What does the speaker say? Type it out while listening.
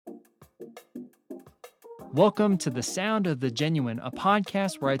Welcome to The Sound of the Genuine, a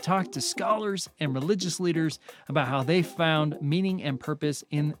podcast where I talk to scholars and religious leaders about how they found meaning and purpose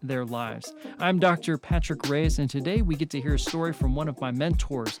in their lives. I'm Dr. Patrick Reyes, and today we get to hear a story from one of my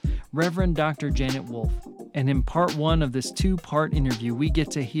mentors, Reverend Dr. Janet Wolfe. And in part one of this two-part interview, we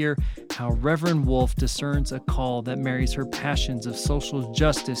get to hear how Reverend Wolfe discerns a call that marries her passions of social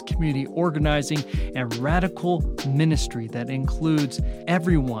justice, community organizing, and radical ministry that includes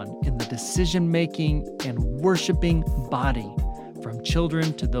everyone in the decision-making and worshiping body. From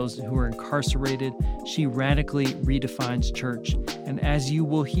children to those who are incarcerated, she radically redefines church. And as you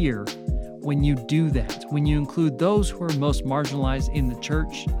will hear, when you do that, when you include those who are most marginalized in the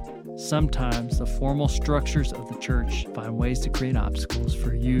church, sometimes the formal structures of the church find ways to create obstacles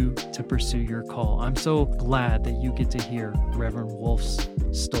for you to pursue your call. I'm so glad that you get to hear Reverend Wolfe's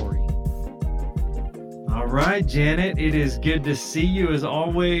story. All right, Janet, it is good to see you as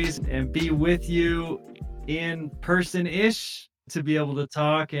always and be with you in person-ish to be able to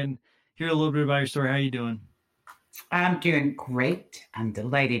talk and hear a little bit about your story. How you doing? I'm doing great. I'm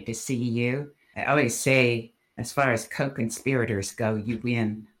delighted to see you. I always say, as far as co-conspirators go, you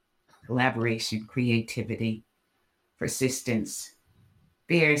win. Collaboration, creativity, persistence,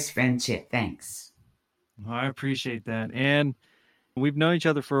 fierce friendship. Thanks. Well, I appreciate that. And we've known each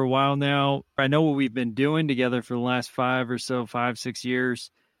other for a while now. I know what we've been doing together for the last 5, 6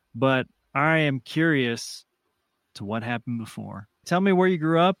 years, but I am curious to what happened before. Tell me where you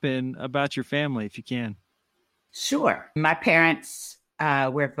grew up and about your family, if you can. Sure. My parents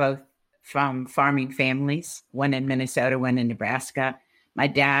were both from farming families, one in Minnesota, one in Nebraska. My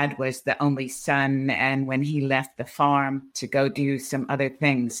dad was the only son, and when he left the farm to go do some other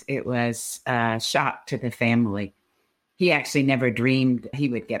things, it was a shock to the family. He actually never dreamed he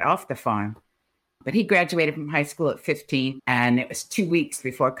would get off the farm, but he graduated from high school at 15, and it was 2 weeks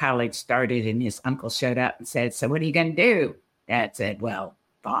before college started, and his uncle showed up and said, "So what are you going to do?" Dad said, "Well,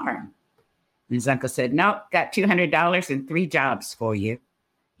 farm." And his uncle said, "No, got $200 and 3 jobs for you.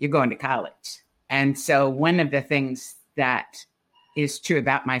 You're going to college." And so one of the things that is true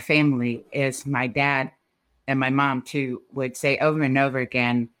about my family is my dad and my mom too would say over and over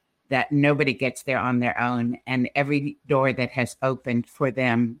again that nobody gets there on their own, and every door that has opened for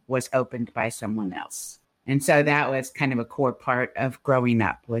them was opened by someone else. And so that was kind of a core part of growing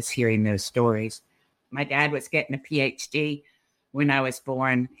up, was hearing those stories. My dad was getting a PhD when I was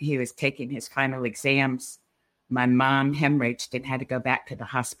born. He was taking his final exams. My mom hemorrhaged and had to go back to the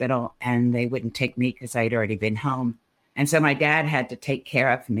hospital, and they wouldn't take me because I'd already been home. And so my dad had to take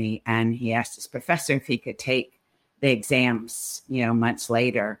care of me, and he asked his professor if he could take the exams, months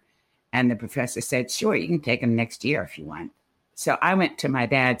later. And the professor said, "Sure, you can take them next year if you want." So I went to my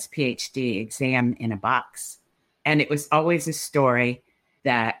dad's PhD exam in a box. And it was always a story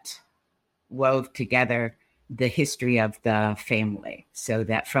that wove together the history of the family. So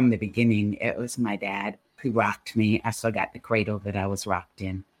that from the beginning, it was my dad who rocked me. I still got the cradle that I was rocked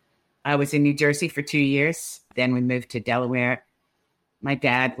in. I was in New Jersey for 2 years. Then we moved to Delaware. My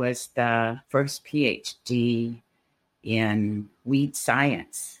dad was the first PhD in weed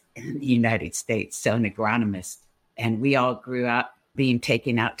science in the United States, so an agronomist. And we all grew up being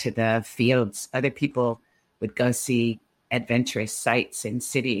taken out to the fields. Other people would go see adventurous sites in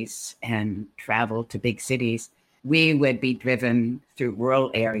cities and travel to big cities. We would be driven through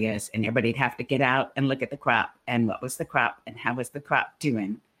rural areas, and everybody'd have to get out and look at the crop. And what was the crop, and how was the crop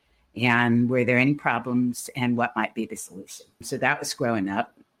doing? And were there any problems, and what might be the solution? So that was growing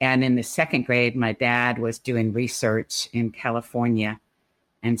up. And in the second grade, my dad was doing research in California.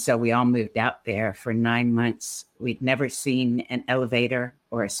 And so we all moved out there for 9 months. We'd never seen an elevator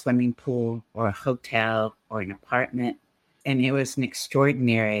or a swimming pool or a hotel or an apartment. And it was an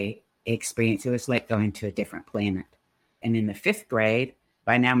extraordinary experience. It was like going to a different planet. And in the 5th grade,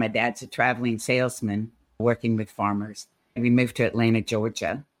 by now my dad's a traveling salesman working with farmers. And we moved to Atlanta,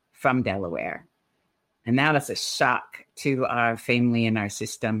 Georgia, from Delaware. And that was a shock to our family and our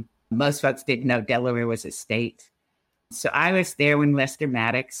system. Most folks didn't know Delaware was a state. So I was there when Lester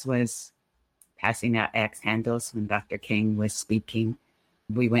Maddox was passing out axe handles, when Dr. King was speaking.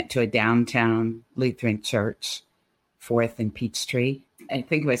 We went to a downtown Lutheran church, 4th and Peachtree. I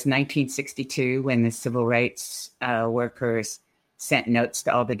think it was 1962 when the civil rights workers sent notes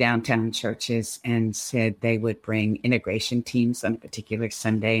to all the downtown churches and said they would bring integration teams on a particular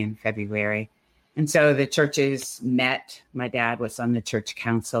Sunday in February. And so the churches met. My dad was on the church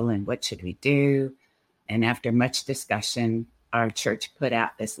council, and what should we do? And after much discussion, our church put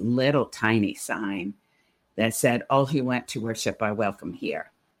out this little tiny sign that said, "All who want to worship are welcome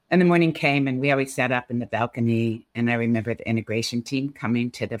here." And the morning came and we always sat up in the balcony. And I remember the integration team coming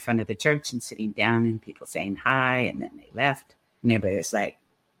to the front of the church and sitting down and people saying hi. And then they left. And everybody was like,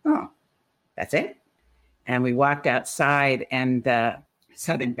 oh, that's it? And we walked outside and the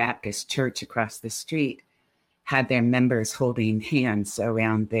Southern Baptist Church across the street had their members holding hands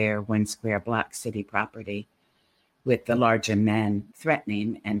around their 1 square block city property with the larger men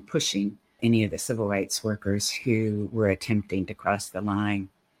threatening and pushing any of the civil rights workers who were attempting to cross the line.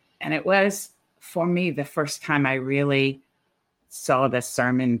 And it was, for me, the first time I really saw the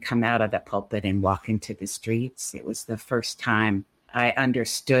sermon come out of the pulpit and walk into the streets. It was the first time I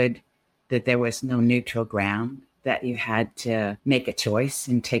understood that there was no neutral ground, that you had to make a choice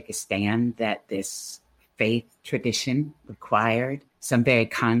and take a stand, that this faith tradition required some very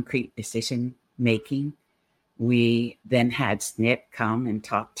concrete decision making. We then had SNP come and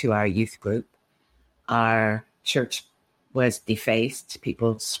talk to our youth group. Our church was defaced.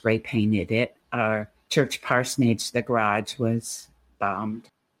 People spray painted it. Our church parsonage, the garage, was bombed.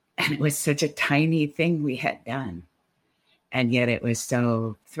 And it was such a tiny thing we had done. And yet it was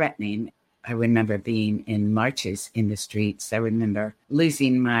so threatening. I remember being in marches in the streets. I remember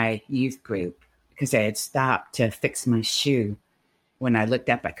losing my youth group because I had stopped to fix my shoe. When I looked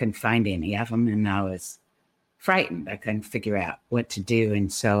up, I couldn't find any of them, and I was frightened. I couldn't figure out what to do.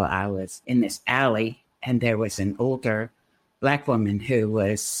 And so I was in this alley, and there was an older Black woman who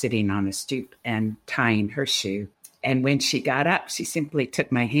was sitting on a stoop and tying her shoe. And when she got up, she simply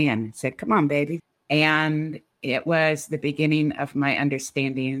took my hand and said, come on, baby. And it was the beginning of my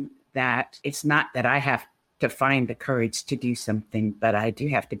understanding that it's not that I have to find the courage to do something, but I do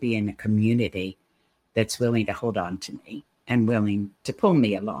have to be in a community that's willing to hold on to me and willing to pull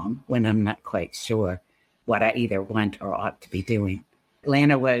me along when I'm not quite sure what I either want or ought to be doing.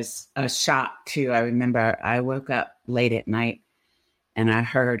 Atlanta was a shock too. I remember I woke up late at night and I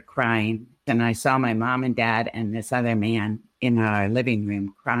heard crying, and I saw my mom and dad and this other man in our living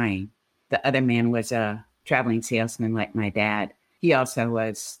room crying. The other man was a traveling salesman like my dad. He also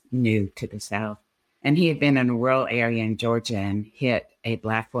was new to the South, and he had been in a rural area in Georgia and hit a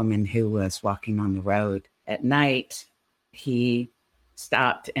Black woman who was walking on the road. At night, he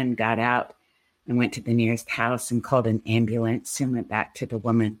stopped and got out and went to the nearest house and called an ambulance and went back to the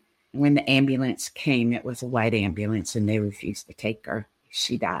woman. And when the ambulance came, it was a white ambulance, and they refused to take her.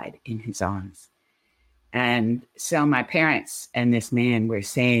 She died in his arms. And so my parents and this man were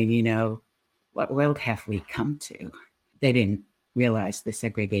saying, you know, what world have we come to? They didn't realize the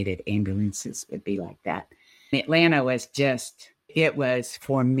segregated ambulances would be like that. Atlanta was it was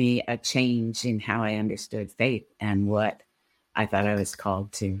for me a change in how I understood faith and what I thought I was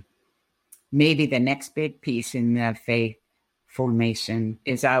called to. Maybe the next big piece in the faith formation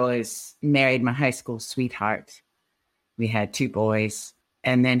is I was married my high school sweetheart. We had 2 boys,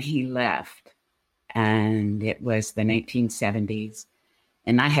 and then he left, and it was the 1970s.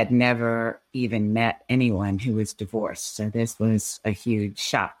 And I had never even met anyone who was divorced. So this was a huge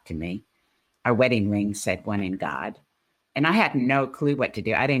shock to me. Our wedding ring said one in God. And I had no clue what to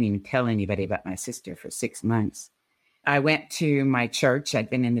do. I didn't even tell anybody about my sister for 6 months. I went to my church. I'd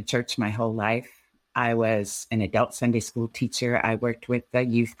been in the church my whole life. I was an adult Sunday school teacher. I worked with the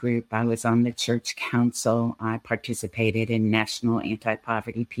youth group. I was on the church council. I participated in national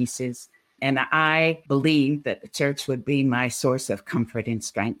anti-poverty pieces. And I believed that the church would be my source of comfort and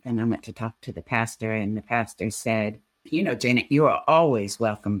strength. And I went to talk to the pastor, and the pastor said, you know, Janet, you are always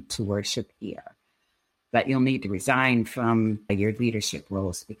welcome to worship here, but you'll need to resign from your leadership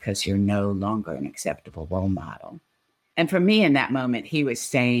roles because you're no longer an acceptable role model. And for me in that moment, he was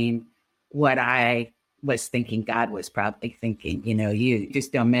saying what I was thinking God was probably thinking, you know, you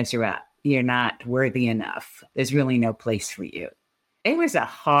just don't measure up. You're not worthy enough. There's really no place for you. It was a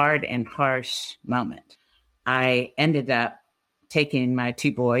hard and harsh moment. I ended up taking my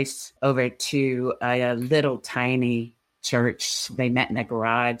 2 boys over to a little tiny church. They met in a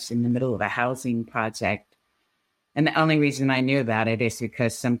garage in the middle of a housing project. And the only reason I knew about it is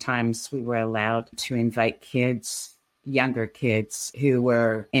because sometimes we were allowed to invite kids, younger kids who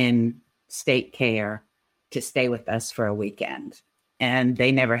were in state care, to stay with us for a weekend. And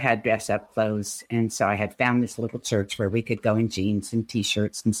they never had dress-up clothes. And so I had found this little church where we could go in jeans and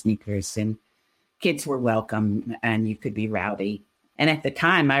T-shirts and sneakers, and kids were welcome and you could be rowdy. And at the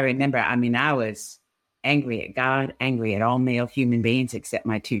time, I remember, I was angry at God, angry at all male human beings except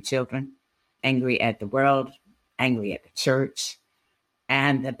my 2 children, angry at the world, angry at the church.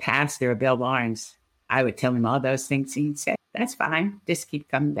 And the pastor, Bill Barnes, I would tell him all those things. He'd say, that's fine, just keep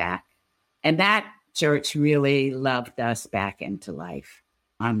coming back. And that church really loved us back into life.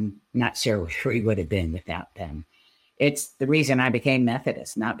 I'm not sure where we would have been without them. It's the reason I became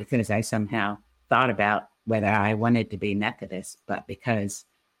Methodist, not because I somehow thought about whether I wanted to be Methodist, but because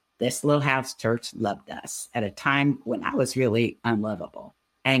this little house church loved us at a time when I was really unlovable,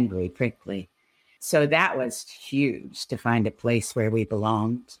 angry, prickly. So that was huge to find a place where we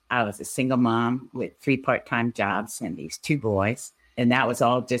belonged. I was a single mom with 3 part-time jobs and these 2 boys. And that was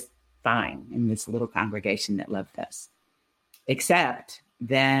all just fine in this little congregation that loved us. Except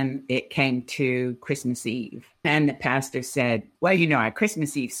then it came to Christmas Eve. And the pastor said, well, our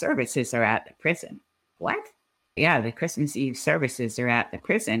Christmas Eve services are at the prison. What? Yeah, the Christmas Eve services are at the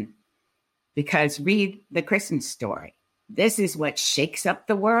prison because read the Christmas story. This is what shakes up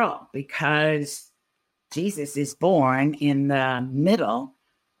the world because Jesus is born in the middle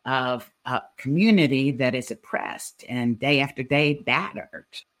of a community that is oppressed and day after day battered,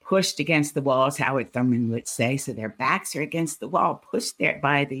 pushed against the walls, Howard Thurman would say. So their backs are against the wall, pushed there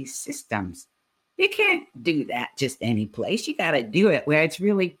by these systems. You can't do that just any place. You got to do it where it's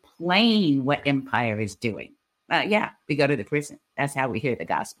really plain what empire is doing. We go to the prison. That's how we hear the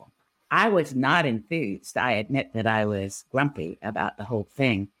gospel. I was not enthused. I admit that I was grumpy about the whole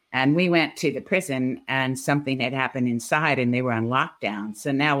thing. And we went to the prison and something had happened inside and they were on lockdown.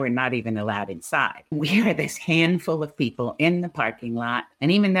 So now we're not even allowed inside. We are this handful of people in the parking lot.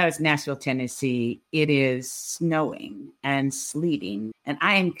 And even though it's Nashville, Tennessee, it is snowing and sleeting. And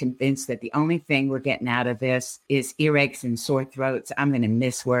I am convinced that the only thing we're getting out of this is earaches and sore throats. I'm going to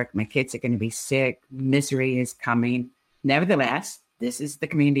miss work. My kids are going to be sick. Misery is coming. Nevertheless, this is the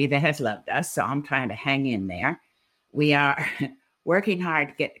community that has loved us. So I'm trying to hang in there. We are working hard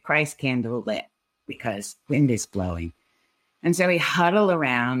to get the Christ candle lit because wind is blowing. And so we huddle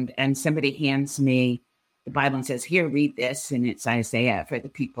around and somebody hands me the Bible and says, here, read this. And it's Isaiah, for the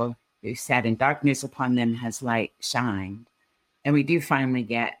people who sat in darkness, upon them has light shined. And we do finally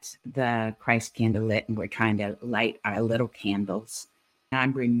get the Christ candle lit and we're trying to light our little candles.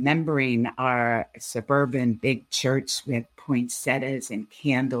 I'm remembering our suburban big church with poinsettias and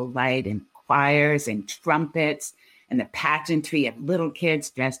candlelight and choirs and trumpets and the pageantry of little kids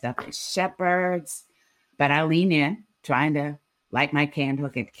dressed up as shepherds. But I lean in, trying to light my candle,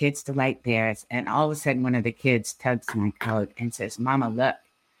 get the kids to light theirs. And all of a sudden, one of the kids tugs my coat and says, Mama, look.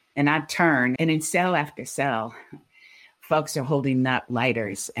 And I turn, and in cell after cell, folks are holding up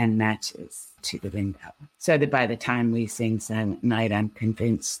lighters and matches to the window. So that by the time we sing Silent Night, I'm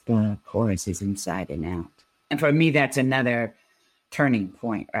convinced the chorus is inside and out. And for me, that's another turning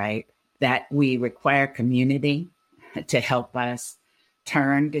point, right? That we require community to help us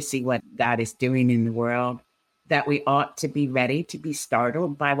turn to see what God is doing in the world, that we ought to be ready to be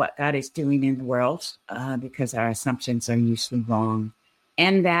startled by what God is doing in the world because our assumptions are usually wrong,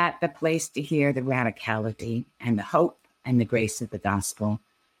 and that the place to hear the radicality and the hope and the grace of the gospel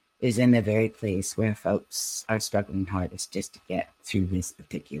is in the very place where folks are struggling hardest just to get through this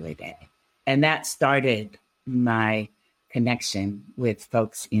particular day. And that started my connection with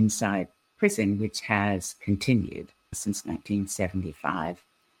folks inside prison, which has continued since 1975.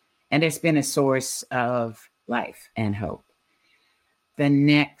 And it's been a source of life and hope. The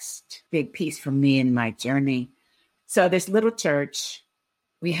next big piece for me in my journey. So this little church,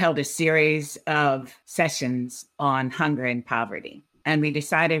 we held a series of sessions on hunger and poverty. And we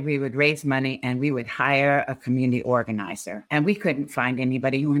decided we would raise money and we would hire a community organizer. And we couldn't find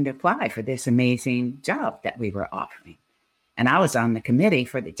anybody who wanted to apply for this amazing job that we were offering. And I was on the committee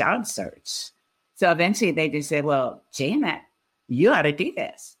for the job search. So eventually they just said, well, Janet, you ought to do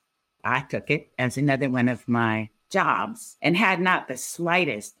this. I took it as another one of my jobs and had not the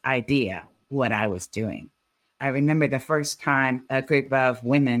slightest idea what I was doing. I remember the first time a group of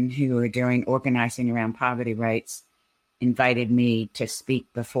women who were doing organizing around poverty rights invited me to speak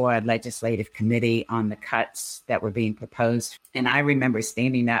before a legislative committee on the cuts that were being proposed. And I remember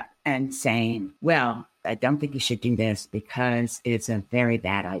standing up and saying, well, I don't think you should do this because it's a very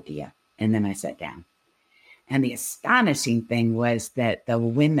bad idea. And then I sat down. And the astonishing thing was that the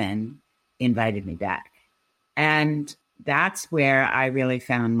women invited me back. And that's where I really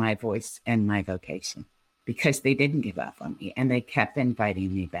found my voice and my vocation, because they didn't give up on me and they kept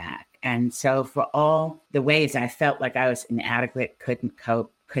inviting me back. And so for all the ways I felt like I was inadequate, couldn't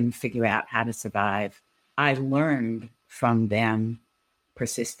cope, couldn't figure out how to survive, I learned from them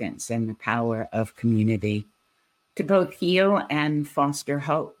persistence and the power of community to both heal and foster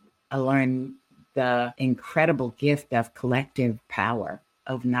hope. I learned the incredible gift of collective power,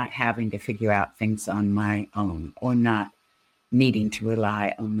 of not having to figure out things on my own or not needing to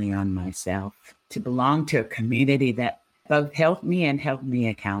rely only on myself, to belong to a community that both helped me and held me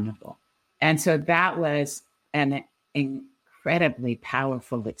accountable. And so that was an incredibly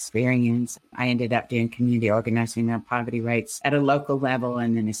powerful experience. I ended up doing community organizing on poverty rates at a local level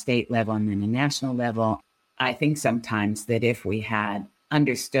and then a state level and then a national level. I think sometimes that if we had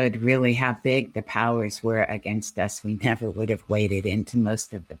understood really how big the powers were against us, we never would have waded into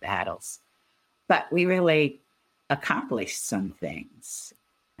most of the battles. But we really accomplished some things.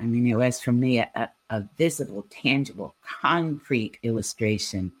 I mean, it was for me a visible, tangible, concrete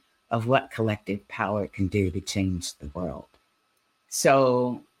illustration of what collective power can do to change the world.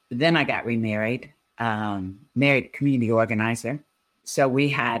 So then I got remarried, married a community organizer. So we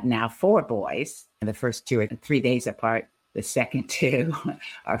had now 4 boys. The first 2 are 3 days apart. The second 2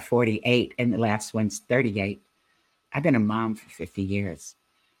 are 48, and the last one's 38. I've been a mom for 50 years.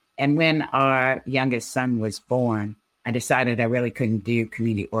 And when our youngest son was born, I decided I really couldn't do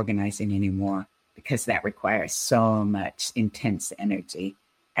community organizing anymore because that requires so much intense energy,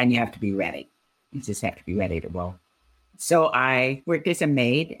 and you have to be ready. You just have to be ready to roll. So I worked as a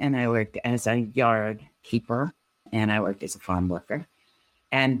maid, and I worked as a yard keeper, and I worked as a farm worker.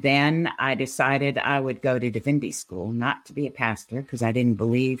 And then I decided I would go to divinity school, not to be a pastor, because I didn't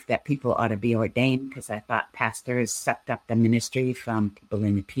believe that people ought to be ordained, because I thought pastors sucked up the ministry from people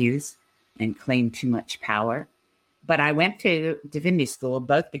in the pews and claimed too much power. But I went to divinity school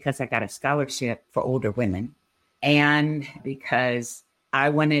both because I got a scholarship for older women and because I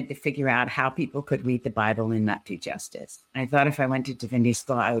wanted to figure out how people could read the Bible and not do justice. I thought if I went to divinity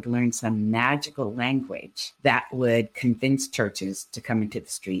school, I would learn some magical language that would convince churches to come into the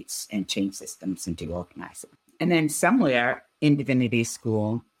streets and change systems and do organizing. And then somewhere in divinity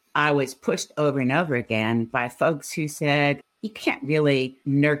school, I was pushed over and over again by folks who said, you can't really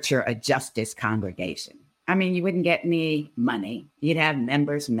nurture a justice congregation. I mean, you wouldn't get any money. You'd have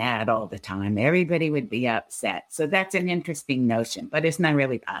members mad all the time. Everybody would be upset. So that's an interesting notion, but it's not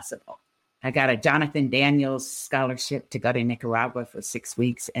really possible. I got a Jonathan Daniels scholarship to go to Nicaragua for 6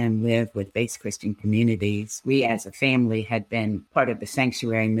 weeks and live with base Christian communities. We as a family had been part of the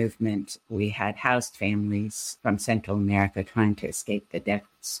sanctuary movement. We had housed families from Central America trying to escape the death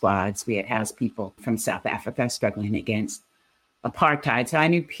squads. We had housed people from South Africa struggling against apartheid. So I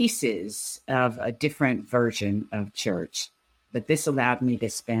knew pieces of a different version of church, but this allowed me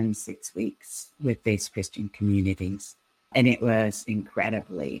to spend 6 weeks with base Christian communities. And it was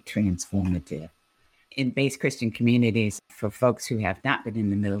incredibly transformative. In base Christian communities, for folks who have not been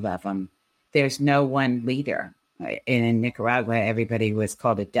in the middle of them, there's no one leader. In Nicaragua, everybody was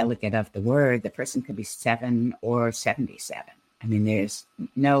called a delegate of the word. The person could be 7 or 77. I mean, there's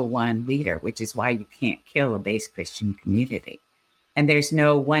no one leader, which is why you can't kill a base Christian community. And there's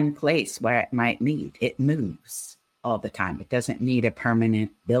no one place where it might meet. It moves all the time. It doesn't need a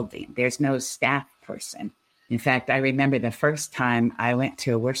permanent building. There's no staff person. In fact, I remember the first time I went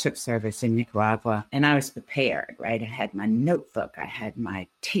to a worship service in Nicaragua and I was prepared, right? I had my notebook, I had my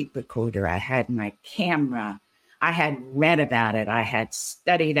tape recorder, I had my camera. I had read about it. I had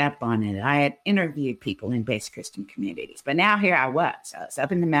studied up on it. I had interviewed people in base Christian communities. But now here I was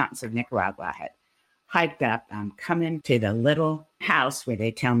up in the mountains of Nicaragua. I had hiked up. I'm coming to the little house where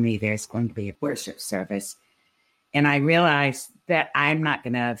they tell me there's going to be a worship service. And I realized that I'm not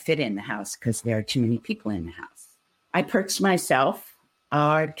going to fit in the house because there are too many people in the house. I perched myself,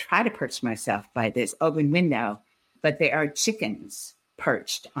 or try to perch myself by this open window, but there are chickens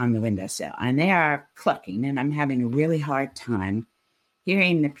perched on the windowsill and they are clucking, and I'm having a really hard time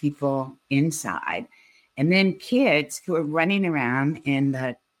hearing the people inside. And then kids who are running around in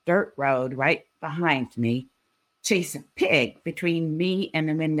the dirt road right behind me chase a pig between me and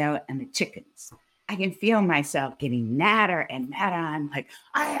the window and the chickens. I can feel myself getting madder and madder. I'm like,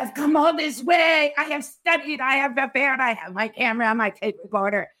 I have come all this way. I have studied. I have prepared. I have my camera, my tape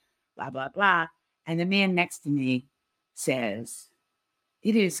recorder, blah, blah, blah. And the man next to me says,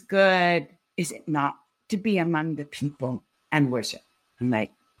 it is good, is it not, to be among the people and worship? I'm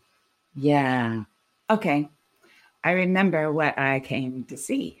like, yeah, okay. I remember what I came to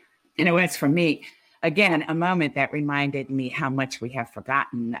see. And it was, for me, again, a moment that reminded me how much we have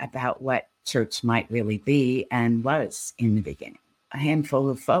forgotten about what church might really be and was in the beginning. A handful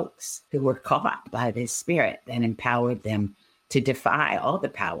of folks who were caught by this spirit that empowered them to defy all the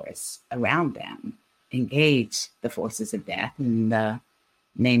powers around them, engage the forces of death in the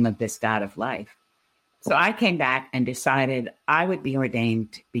name of this God of life. So I came back and decided I would be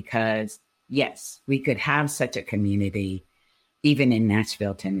ordained because, yes, we could have such a community even in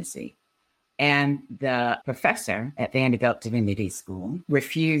Nashville, Tennessee. And the professor at Vanderbilt Divinity School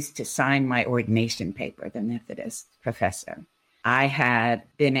refused to sign my ordination paper, the Methodist professor. I had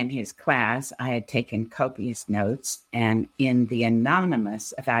been in his class. I had taken copious notes. And in the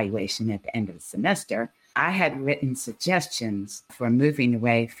anonymous evaluation at the end of the semester, I had written suggestions for moving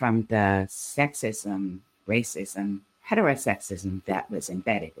away from the sexism, racism, heterosexism that was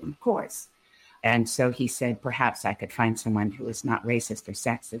embedded in the course. And so he said, perhaps I could find someone who is not racist or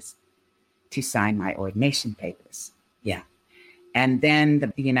sexist to sign my ordination papers. Yeah. And then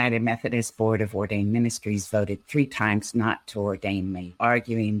the United Methodist Board of Ordained Ministries voted 3 times not to ordain me,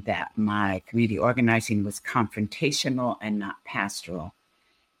 arguing that my community organizing was confrontational and not pastoral,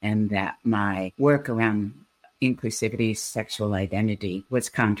 and that my work around inclusivity, sexual identity was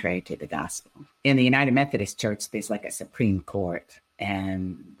contrary to the gospel. In the United Methodist Church, there's like a Supreme Court.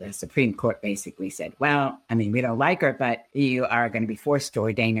 And the Supreme Court basically said, well, I mean, we don't like her, but you are going to be forced to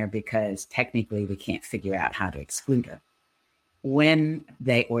ordain her because technically we can't figure out how to exclude her. When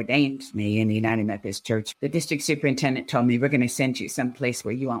they ordained me in the United Methodist Church, the district superintendent told me, we're going to send you someplace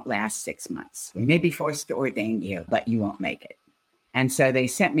where you won't last 6 months. We may be forced to ordain you, but you won't make it. And so they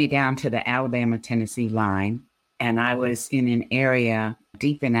sent me down to the Alabama-Tennessee line, and I was in an area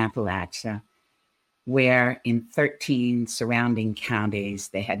deep in Appalachia where in 13 surrounding counties,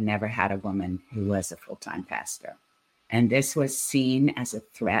 they had never had a woman who was a full-time pastor. And this was seen as a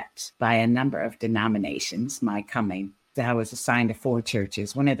threat by a number of denominations, my coming. I was assigned to 4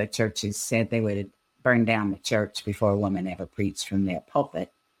 churches. One of the churches said they would burn down the church before a woman ever preached from their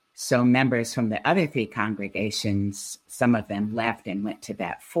pulpit. So members from the other 3 congregations, some of them left and went to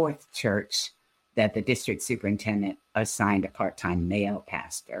that 4th church that the district superintendent assigned a part-time male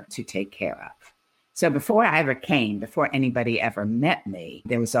pastor to take care of. So before I ever came, before anybody ever met me,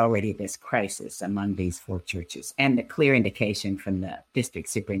 there was already this crisis among these 4 churches and a clear indication from the district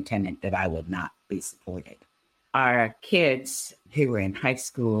superintendent that I would not be supported. Our kids who were in high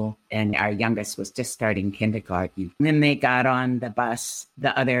school, and our youngest was just starting kindergarten, when they got on the bus,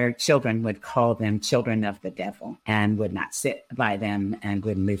 the other children would call them children of the devil and would not sit by them and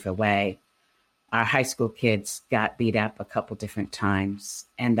would move away. Our high school kids got beat up a couple different times,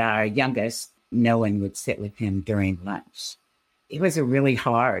 and our youngest, no one would sit with him during lunch. It was a really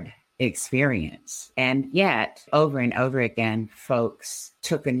hard experience. And yet, over and over again, folks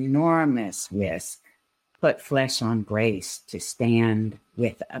took enormous risk, put flesh on grace to stand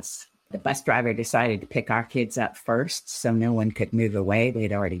with us. The bus driver decided to pick our kids up first so no one could move away.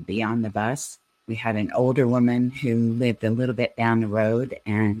 They'd already be on the bus. We had an older woman who lived a little bit down the road,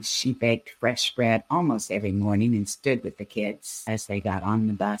 and she baked fresh bread almost every morning and stood with the kids as they got on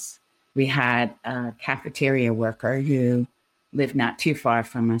the bus. We had a cafeteria worker who lived not too far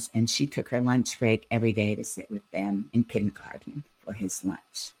from us, and she took her lunch break every day to sit with them in kindergarten for his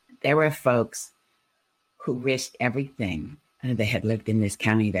lunch. There were folks who risked everything. They had lived in this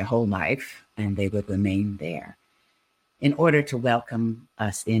county their whole life, and they would remain there in order to welcome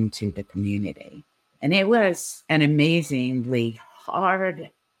us into the community. And it was an amazingly hard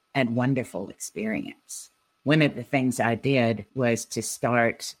and wonderful experience. One of the things I did was to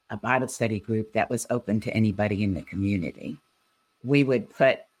start a Bible study group that was open to anybody in the community. We would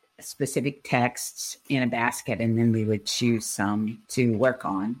put specific texts in a basket, and then we would choose some to work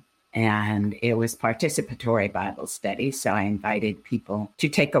on. And it was participatory Bible study. So I invited people to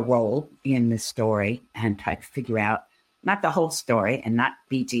take a role in the story and try to figure out not the whole story and not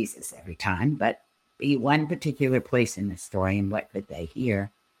be Jesus every time, but be one particular place in the story and what could they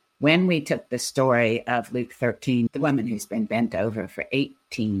hear. When we took the story of Luke 13, the woman who's been bent over for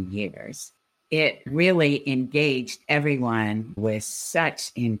 18 years, it really engaged everyone with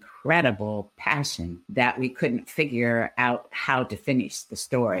such incredible passion that we couldn't figure out how to finish the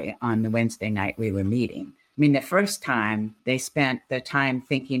story on the Wednesday night we were meeting. I mean, the first time they spent the time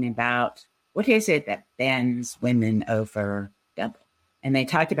thinking about what is it that bends women over double? And they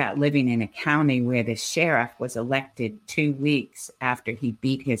talked about living in a county where the sheriff was elected 2 weeks after he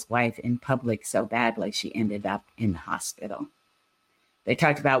beat his wife in public so badly she ended up in the hospital. They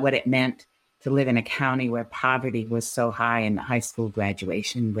talked about what it meant to live in a county where poverty was so high and the high school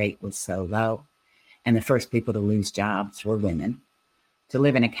graduation rate was so low, and the first people to lose jobs were women. To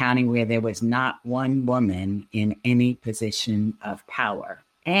live in a county where there was not one woman in any position of power,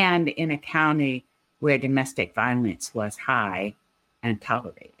 and in a county where domestic violence was high and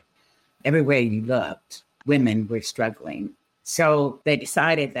tolerated. Everywhere you looked, women were struggling. So they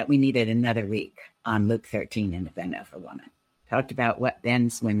decided that we needed another week on Luke 13 in the bend of a woman. Talked about what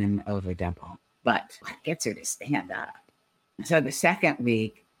bends women over double, but what gets her to stand up. So the second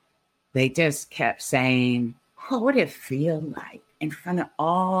week, they just kept saying, what would it feel like in front of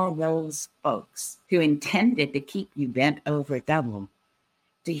all those folks who intended to keep you bent over double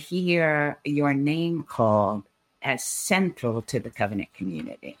to hear your name called as central to the covenant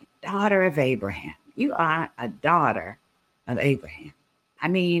community? Daughter of Abraham. You are a daughter of Abraham. I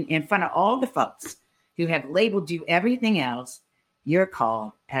mean, in front of all the folks who have labeled you everything else, you're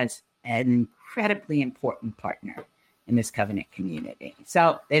called as an incredibly important partner in this covenant community.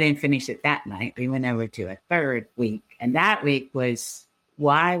 So they didn't finish it that night. We went over to a third week. And that week was,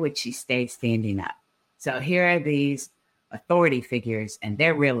 why would she stay standing up? So here are these authority figures, and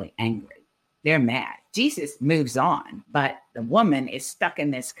they're really angry. They're mad. Jesus moves on, but the woman is stuck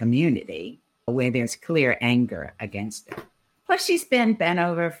in this community where there's clear anger against her. Plus, she's been bent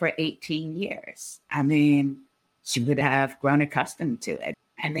over for 18 years. I mean, she would have grown accustomed to it.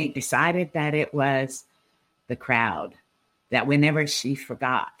 And they decided that it was the crowd, that whenever she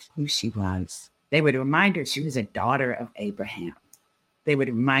forgot who she was, they would remind her she was a daughter of Abraham. They would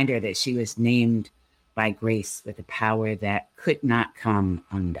remind her that she was named by grace with a power that could not come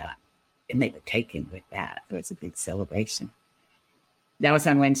undone. And they were taken with that. It was a big celebration. That was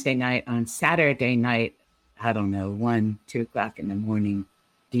on Wednesday night. On Saturday night, I don't know, 1, 2 o'clock in the morning,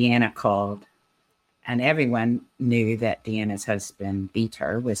 Deanna called. And everyone knew that Deanna's husband beat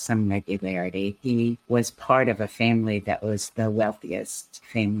her with some regularity. He was part of a family that was the wealthiest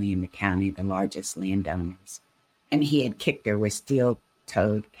family in the county, the largest landowners. And he had kicked her with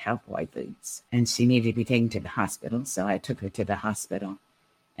steel-toed cowboy boots. And she needed to be taken to the hospital, so I took her to the hospital.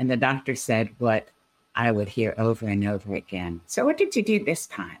 And the doctor said what I would hear over and over again. So what did you do this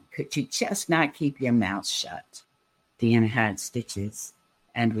time? Could you just not keep your mouth shut? Deanna had stitches.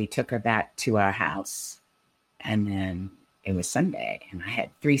 And we took her back to our house. And then it was Sunday. And I had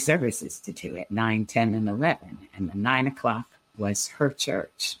 3 services to do at 9, 10, and 11. And the 9 o'clock was her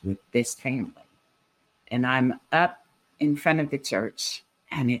church with this family. And I'm up in front of the church.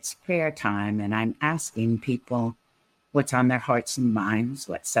 And it's prayer time. And I'm asking people what's on their hearts and minds.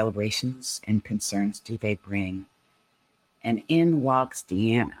 What celebrations and concerns do they bring? And in walks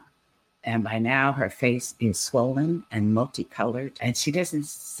Deanna. And by now, her face is swollen and multicolored, and she doesn't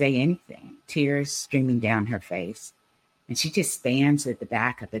say anything, tears streaming down her face. And she just stands at the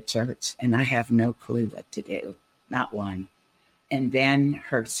back of the church, and I have no clue what to do, not one. And then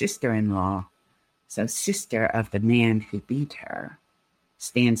her sister-in-law, so sister of the man who beat her,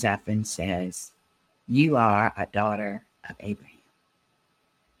 stands up and says, "You are a daughter of Abraham."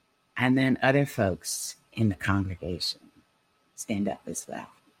 And then other folks in the congregation stand up as well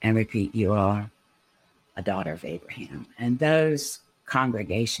and repeat, "You are a daughter of Abraham." And those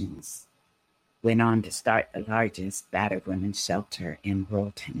congregations went on to start the largest battered women's shelter in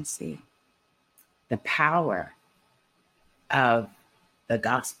rural Tennessee. The power of the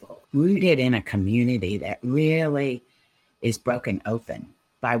gospel, rooted in a community that really is broken open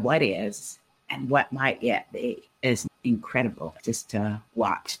by what is and what might yet be, is incredible just to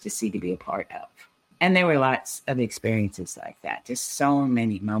watch, to see, to be a part of. And there were lots of experiences like that, just so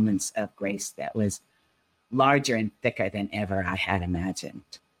many moments of grace that was larger and thicker than ever I had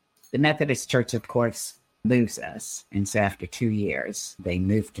imagined. The Methodist Church, of course, moves us. And so after 2 years, they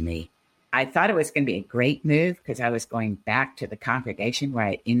moved me. I thought it was going to be a great move because I was going back to the congregation where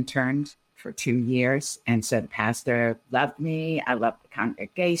I interned for 2 years. And so the pastor loved me. I loved the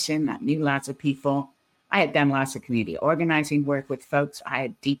congregation. I knew lots of people. I had done lots of community organizing work with folks. I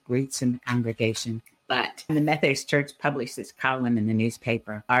had deep roots in the congregation. But the Methodist Church published this column in the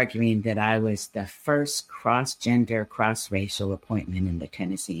newspaper arguing that I was the first cross-gender, cross-racial appointment in the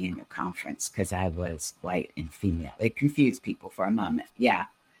Tennessee Annual Conference because I was white and female. It confused people for a moment. Yeah.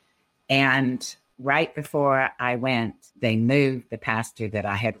 And right before I went, they moved the pastor that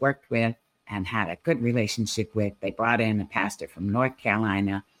I had worked with and had a good relationship with. They brought in a pastor from North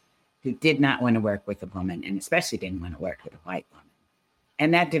Carolina who did not want to work with a woman and especially didn't want to work with a white woman.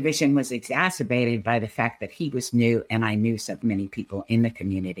 And that division was exacerbated by the fact that he was new and I knew so many people in the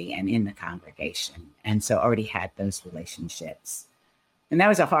community and in the congregation. And so already had those relationships. And that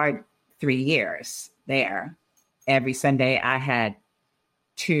was a hard 3 years there. Every Sunday I had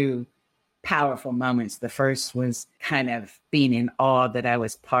 2 powerful moments. The first was kind of being in awe that I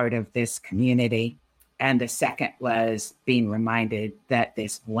was part of this community. And the second was being reminded that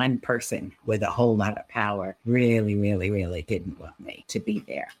this one person with a whole lot of power really, really, really didn't want me to be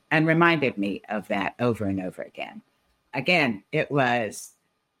there and reminded me of that over and over again. Again, it was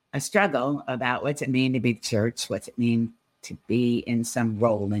a struggle about what's it mean to be the church? What's it mean to be in some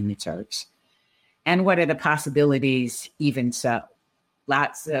role in the church? And what are the possibilities even so?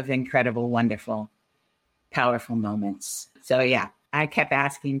 Lots of incredible, wonderful, powerful moments. So yeah. I kept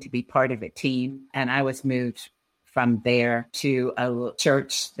asking to be part of a team, and I was moved from there to a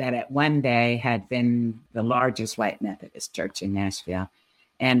church that at one day had been the largest white Methodist church in Nashville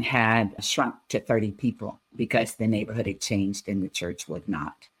and had shrunk to 30 people because the neighborhood had changed and the church would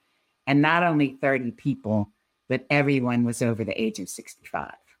not. And not only 30 people, but everyone was over the age of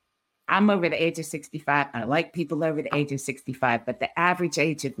 65. I'm over the age of 65. I like people over the age of 65, but the average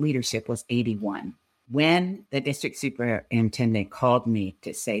age of leadership was 81. When the district superintendent called me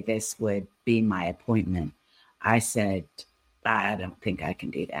to say this would be my appointment, I said, I don't think I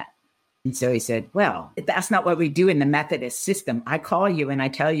can do that. And so he said, well, that's not what we do in the Methodist system. I call you and I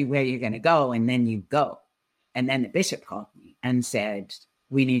tell you where you're going to go, and then you go. And then the bishop called me and said,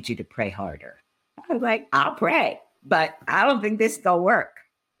 we need you to pray harder. I was like, I'll pray, but I don't think this will work.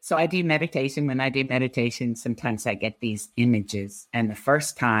 So I do meditation. When I do meditation, sometimes I get these images. And the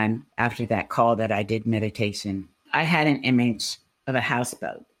first time after that call that I did meditation, I had an image of a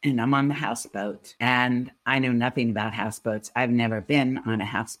houseboat. And I'm on the houseboat, and I know nothing about houseboats. I've never been on a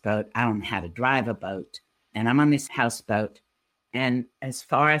houseboat. I don't know how to drive a boat. And I'm on this houseboat. And as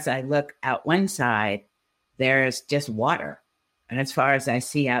far as I look out one side, there's just water. And as far as I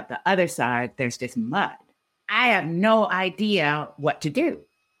see out the other side, there's just mud. I have no idea what to do.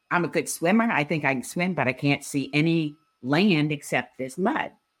 I'm a good swimmer. I think I can swim, but I can't see any land except this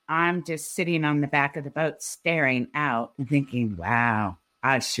mud. I'm just sitting on the back of the boat staring out and thinking, wow,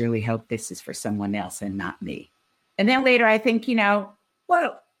 I surely hope this is for someone else and not me. And then later I think,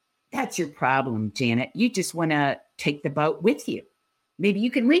 well, that's your problem, Janet. You just want to take the boat with you. Maybe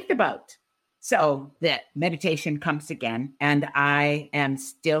you can leave the boat. So the meditation comes again, and I am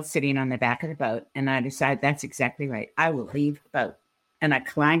still sitting on the back of the boat, and I decide that's exactly right. I will leave the boat. And I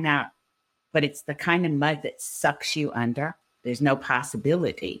climb out, but it's the kind of mud that sucks you under. There's no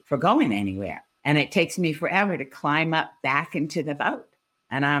possibility for going anywhere. And it takes me forever to climb up back into the boat.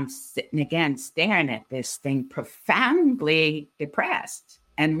 And I'm sitting again, staring at this thing, profoundly depressed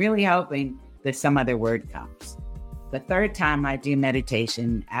and really hoping that some other word comes. The third time I do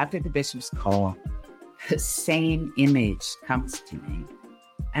meditation, after the bishop's call, the same image comes to me.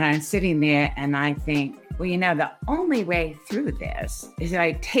 And I'm sitting there and I think, well, the only way through this is that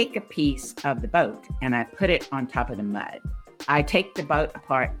I take a piece of the boat and I put it on top of the mud. I take the boat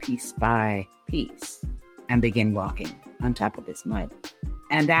apart piece by piece and begin walking on top of this mud.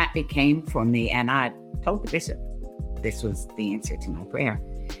 And that became for me, and I told the bishop, this was the answer to my prayer,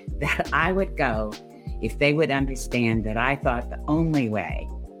 that I would go if they would understand that I thought the only way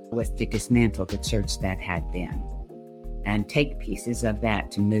was to dismantle the church that had been and take pieces of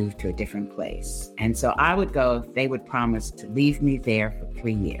that to move to a different place. And so I would go if they would promise to leave me there for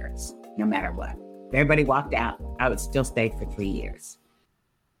 3 years, no matter what. If everybody walked out, I would still stay for 3 years.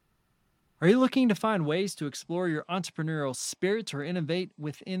 Are you looking to find ways to explore your entrepreneurial spirit or innovate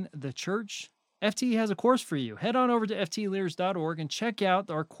within the church? FTE has a course for you. Head on over to ftleaders.org and check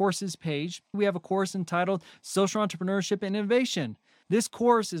out our courses page. We have a course entitled Social Entrepreneurship and Innovation. This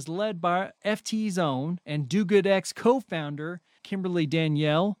course is led by FTE's own and Do Good X co-founder, Kimberly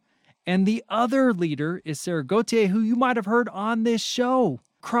Danielle. And the other leader is Sarah Gauthier, who you might have heard on this show.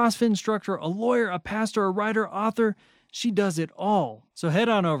 CrossFit instructor, a lawyer, a pastor, a writer, author. She does it all. So head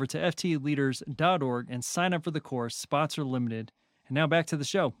on over to ftleaders.org and sign up for the course. Spots are limited. And now back to the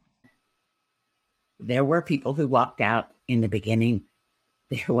show. There were people who walked out in the beginning.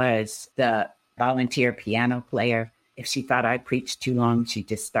 There was the volunteer piano player. If she thought I preached too long, she'd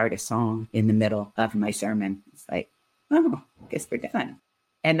just start a song in the middle of my sermon. It's like, oh, guess we're done.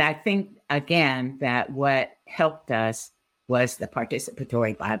 And I think, again, that what helped us was the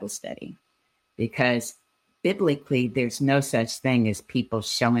participatory Bible study, because biblically, there's no such thing as people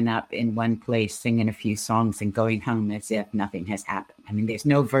showing up in one place, singing a few songs and going home as if nothing has happened. I mean, there's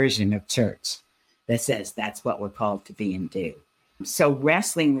no version of church that says that's what we're called to be and do. So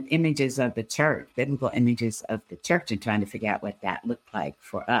wrestling with images of the church, biblical images of the church, and trying to figure out what that looked like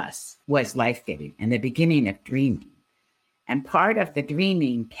for us was life-giving and the beginning of dreaming. And part of the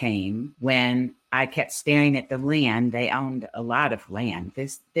dreaming came when I kept staring at the land. They owned a lot of land.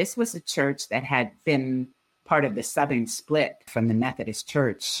 This was a church that had been part of the Southern split from the Methodist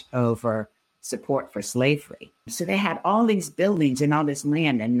Church over support for slavery. So they had all these buildings and all this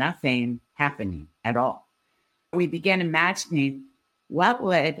land and nothing happening at all. We began imagining what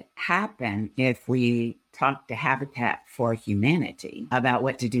would happen if we talked to Habitat for Humanity about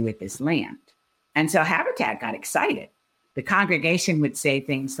what to do with this land. And so Habitat got excited. The congregation would say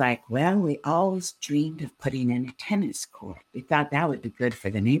things like, well, we always dreamed of putting in a tennis court. We thought that would be good for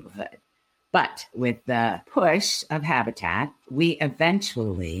the neighborhood. But with the push of Habitat, we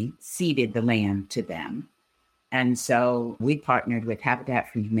eventually ceded the land to them. And so we partnered with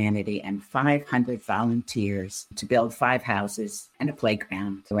Habitat for Humanity and 500 volunteers to build 5 houses and a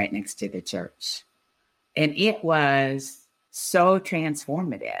playground right next to the church. And it was so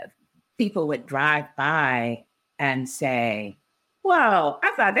transformative. People would drive by and say, whoa,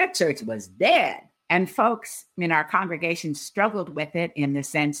 I thought that church was dead. And folks in our congregation struggled with it in the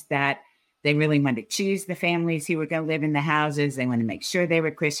sense that they really wanted to choose the families who were going to live in the houses. They wanted to make sure they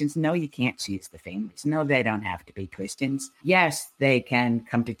were Christians. No, you can't choose the families. No, they don't have to be Christians. Yes, they can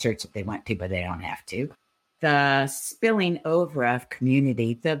come to church if they want to, but they don't have to. The spilling over of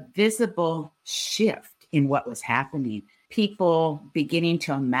community, the visible shift in what was happening, people beginning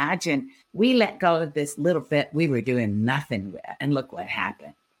to imagine, we let go of this little bit we were doing nothing with, and look what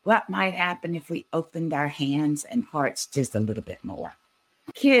happened. What might happen if we opened our hands and hearts just a little bit more?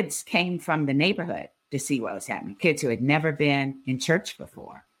 Kids came from the neighborhood to see what was happening. Kids who had never been in church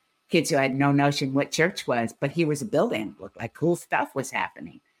before. Kids who had no notion what church was, but here was a building. Looked like cool stuff was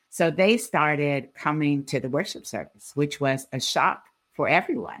happening. So they started coming to the worship service, which was a shock for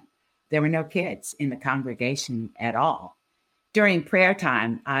everyone. There were no kids in the congregation at all. During prayer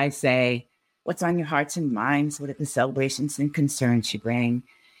time, I say, what's on your hearts and minds? What are the celebrations and concerns you bring?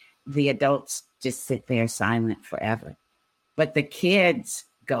 The adults just sit there silent forever. But the kids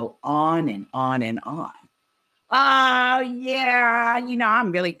go on and on and on. Oh, yeah,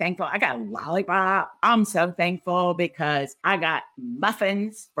 I'm really thankful. I got a lollipop. I'm so thankful because I got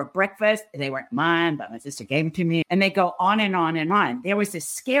muffins for breakfast. They weren't mine, but my sister gave them to me. And they go on and on and on. There was this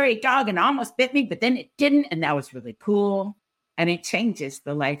scary dog and it almost bit me, but then it didn't. And that was really cool. And it changes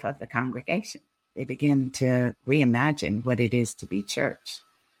the life of the congregation. They begin to reimagine what it is to be church.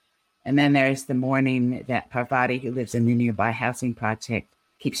 And then there's the morning that Parvati, who lives in the nearby housing project,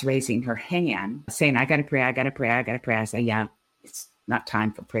 keeps raising her hand, saying, I got to pray, I got to pray, I got to pray. I say, yeah, it's not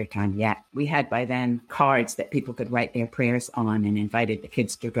time for prayer time yet. We had by then cards that people could write their prayers on and invited the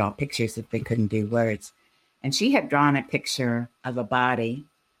kids to draw pictures if they couldn't do words. And she had drawn a picture of a body,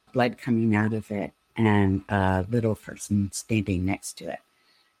 blood coming out of it, and a little person standing next to it.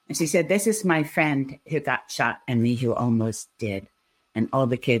 And she said, this is my friend who got shot and me who almost did. And all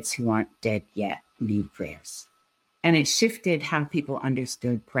the kids who aren't dead yet need prayers. And it shifted how people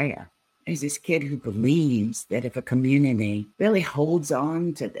understood prayer. There's this kid who believes that if a community really holds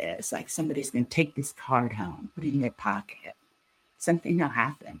on to this, like somebody's going to take this card home, put it in their pocket, something will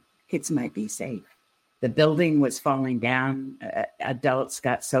happen. Kids might be safe. The building was falling down. Adults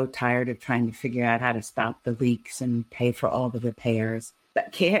got so tired of trying to figure out how to stop the leaks and pay for all the repairs.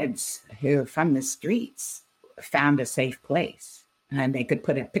 But kids who are from the streets found a safe place. And they could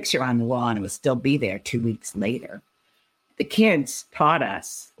put a picture on the wall and it would still be there 2 weeks later. The kids taught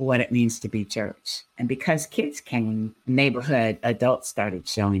us what it means to be church. And because kids came, neighborhood adults started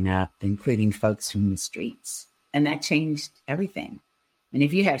showing up, including folks from the streets. And that changed everything. And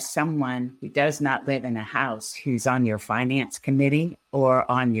if you have someone who does not live in a house who's on your finance committee or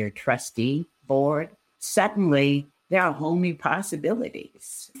on your trustee board, suddenly there are whole new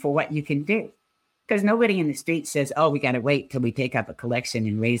possibilities for what you can do. Because nobody in the street says, oh, we got to wait till we take up a collection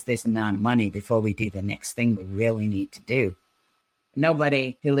and raise this amount of money before we do the next thing we really need to do.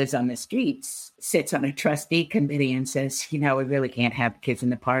 Nobody who lives on the streets sits on a trustee committee and says, we really can't have kids in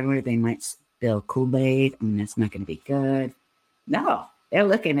the parlor. They might spill Kool-Aid and that's not going to be good. No, they're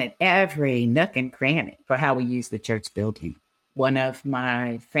looking at every nook and cranny for how we use the church building. One of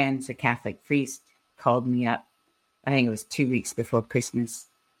my friends, a Catholic priest, called me up. I think it was 2 weeks before Christmas.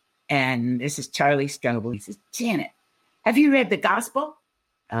 And this is Charlie Strobel. He says, Janet, have you read the gospel?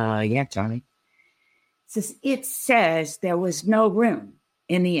 Yeah, Charlie. It says there was no room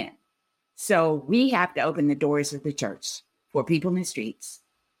in the inn. So we have to open the doors of the church for people in the streets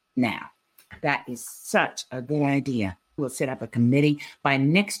now. That is such a good idea. We'll set up a committee. By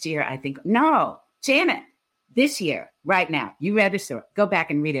next year, I think, no, Janet, this year, right now, you read the story. Go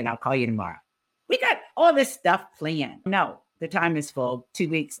back and read it. I'll call you tomorrow. We got all this stuff planned. No. The time is full. 2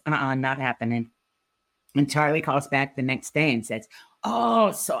 weeks, not happening. And Charlie calls back the next day and says,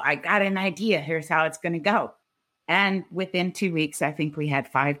 oh, so I got an idea. Here's how it's going to go. And within 2 weeks, I think we had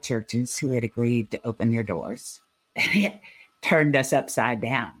 5 churches who had agreed to open their doors. And it turned us upside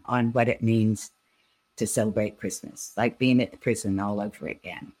down on what it means to celebrate Christmas, like being at the prison all over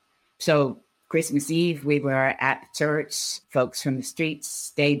again. So Christmas Eve, we were at the church. Folks from the streets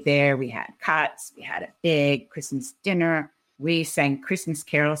stayed there. We had cots. We had a big Christmas dinner. We sang Christmas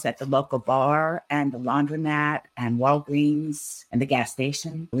carols at the local bar and the laundromat and Walgreens and the gas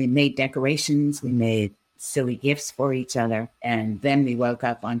station. We made decorations. We made silly gifts for each other. And then we woke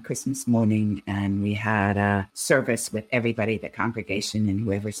up on Christmas morning and we had a service with everybody at the congregation and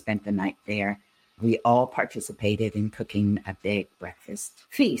whoever spent the night there. We all participated in cooking a big breakfast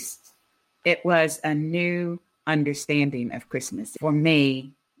feast. It was a new understanding of Christmas. For me,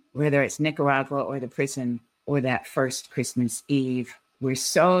 whether it's Nicaragua or the prison, or that first Christmas Eve, we're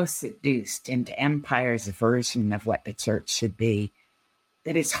so seduced into empire's version of what the church should be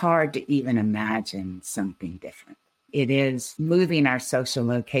that it's hard to even imagine something different. It is moving our social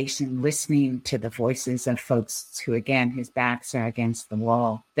location, listening to the voices of folks who, again, whose backs are against the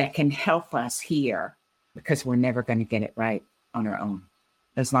wall, that can help us here, because we're never going to get it right on our own.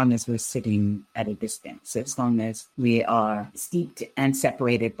 As long as we're sitting at a distance, as long as we are steeped and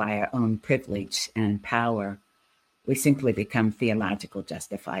separated by our own privilege and power, we simply become theological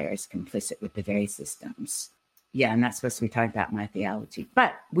justifiers, complicit with the very systems. Yeah, I'm not supposed to be talking about my theology,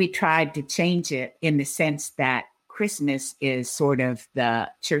 but we tried to change it in the sense that Christmas is sort of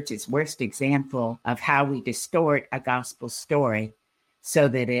the church's worst example of how we distort a gospel story so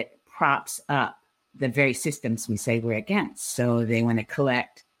that it props up the very systems we say we're against. So they want to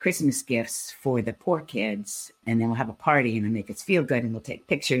collect Christmas gifts for the poor kids, and then we'll have a party and it'll make us feel good, and we'll take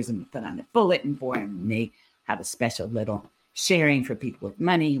pictures and we'll put on a bulletin for them, and they have a special little sharing for people with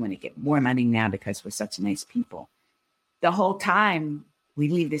money when they get more money now because we're such nice people. The whole time we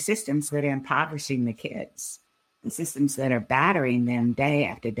leave the systems that are impoverishing the kids, the systems that are battering them day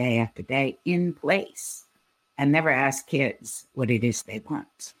after day after day in place, and never ask kids what it is they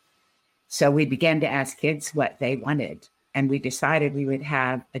want. So we began to ask kids what they wanted, and we decided we would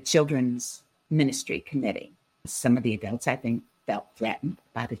have a children's ministry committee. Some of the adults, I think, felt threatened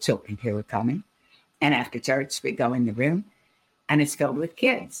by the children who were coming. And after church, we go in the room, and it's filled with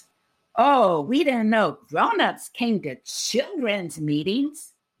kids. Oh, we didn't know grown-ups came to children's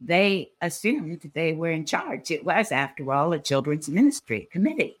meetings. They assumed they were in charge. It was, after all, a children's ministry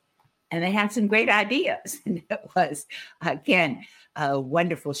committee. And they had some great ideas. And it was, again, a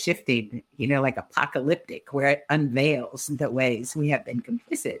wonderful shifting, like apocalyptic, where it unveils the ways we have been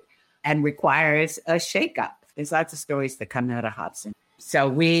complicit and requires a shakeup. There's lots of stories that come out of Hobson. So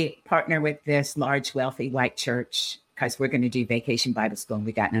we partner with this large, wealthy white church because we're going to do Vacation Bible School and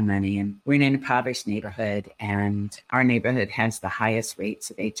we got no money. And we're in an impoverished neighborhood, and our neighborhood has the highest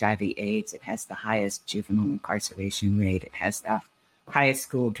rates of HIV/AIDS. It has the highest juvenile incarceration rate. It has the highest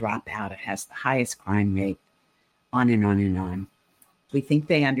school dropout. It has the highest crime rate, on and on and on. We think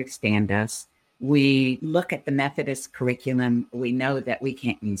they understand us. We look at the Methodist curriculum. We know that we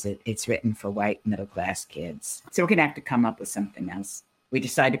can't use it. It's written for white middle-class kids. So we're going to have to come up with something else. We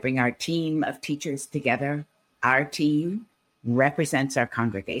decided to bring our team of teachers together. Our team represents our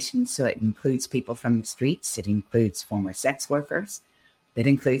congregation, so it includes people from the streets. It includes former sex workers. It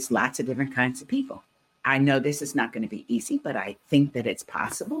includes lots of different kinds of people. I know this is not going to be easy, but I think that it's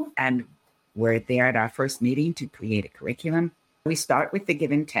possible. And we're there at our first meeting to create a curriculum. We start with the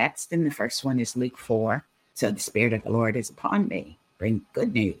given text, and the first one is Luke 4. So the Spirit of the Lord is upon me. Bring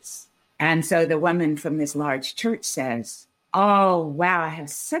good news. And so the woman from this large church says, oh, wow, I have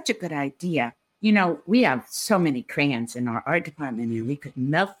such a good idea. We have so many crayons in our art department, and we could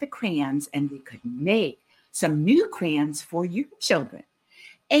melt the crayons and we could make some new crayons for your children.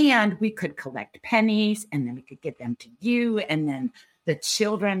 And we could collect pennies, and then we could give them to you. And then the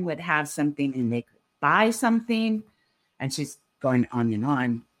children would have something and they could buy something. And she's going on and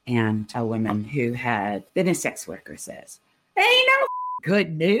on. And a woman who had been a sex worker says, hey,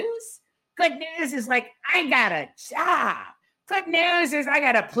 good news. Good news is like, I got a job. Good news is I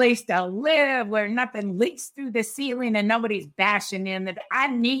got a place to live where nothing leaks through the ceiling and nobody's bashing in. That I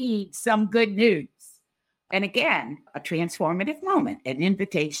need some good news. And again, a transformative moment, an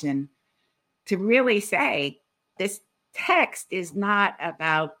invitation to really say, this text is not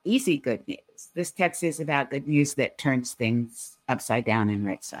about easy good news. This text is about good news that turns things upside down and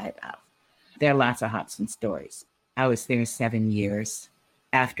right side up. There are lots of Hobson stories. I was there 7 years.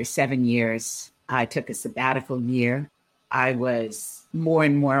 After 7 years, I took a sabbatical year. I was more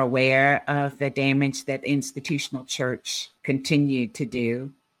and more aware of the damage that institutional church continued to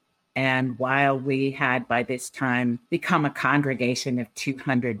do. And while we had by this time become a congregation of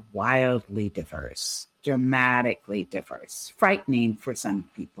 200 wildly diverse, dramatically diverse, frightening for some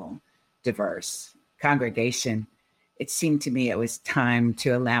people, diverse congregation, it seemed to me it was time to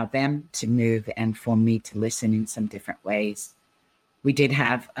allow them to move and for me to listen in some different ways. We did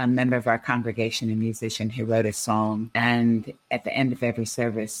have a member of our congregation, a musician, who wrote a song. And at the end of every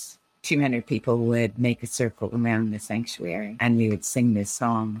service, 200 people would make a circle around the sanctuary, and we would sing this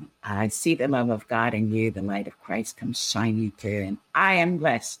song. I see the love of God in you, the light of Christ comes shining through, and I am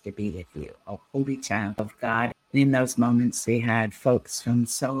blessed to be with you, a holy child of God. In those moments, we had folks from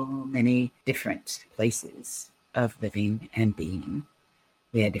so many different places of living and being.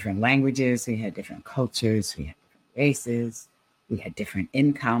 We had different languages, we had different cultures, we had different races, we had different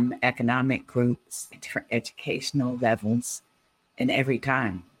income, economic groups, different educational levels, and every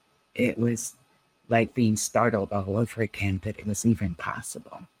time, it was like being startled all over again that it was even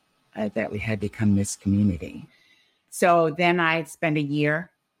possible that we had become this community. So then I spent a year.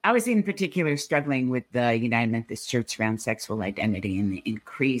 I was in particular struggling with the United Methodist Church around sexual identity and the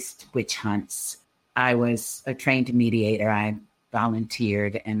increased witch hunts. I was a trained mediator. I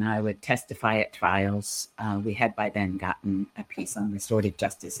volunteered and I would testify at trials. We had by then gotten a piece on restorative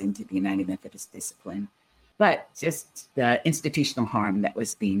justice into the United Methodist discipline. But just the institutional harm that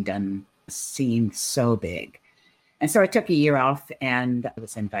was being done seemed so big. And so I took a year off and I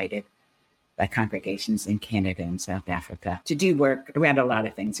was invited by congregations in Canada and South Africa to do work around a lot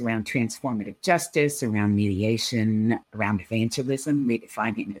of things, around transformative justice, around mediation, around evangelism,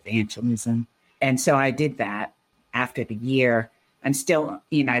 redefining evangelism. And so I did that. After the year, I'm still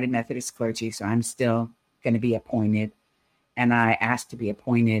United Methodist clergy, so I'm still going to be appointed. And I asked to be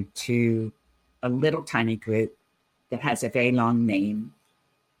appointed to a little tiny group that has a very long name,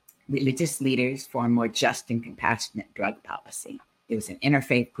 Religious Leaders for a More Just and Compassionate Drug Policy. It was an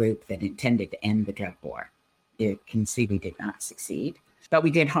interfaith group that intended to end the drug war. You can see we did not succeed, but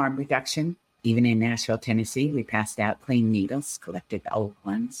we did harm reduction. Even in Nashville, Tennessee, we passed out clean needles, collected the old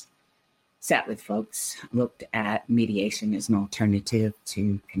ones, sat with folks, looked at mediation as an alternative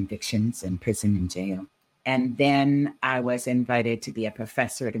to convictions in prison and jail. And then I was invited to be a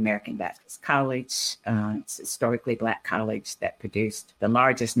professor at American Baptist College. It's a historically Black college that produced the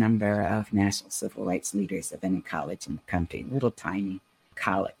largest number of national civil rights leaders of any college in the country. Little tiny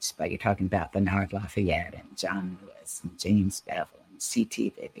college, but you're talking about Bernard Lafayette and John Lewis and James Bevel and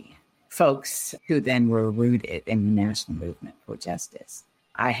C.T. Vivian, folks who then were rooted in the national movement for justice.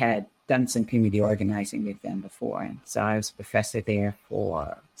 I had done some community organizing with them before. And so I was a professor there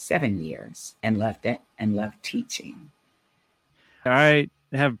for 7 years and loved it and loved teaching. I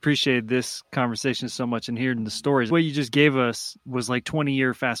have appreciated this conversation so much and hearing the stories. What you just gave us was like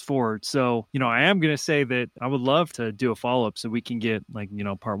 20-year fast forward. So, I am going to say that I would love to do a follow-up so we can get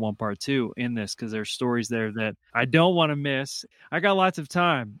part 1, part 2 in this, because there's stories there that I don't want to miss. I got lots of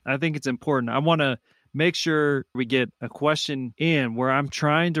time. I think it's important. I want to make sure we get a question in where I'm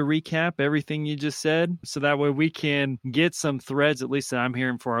trying to recap everything you just said, so that way we can get some threads, at least that I'm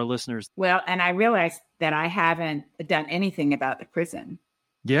hearing for our listeners. Well, and I realized that I haven't done anything about the prison.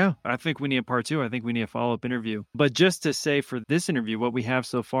 Yeah, I think we need a part 2. I think we need a follow-up interview. But just to say for this interview, what we have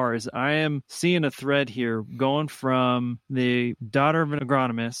so far is I am seeing a thread here going from the daughter of an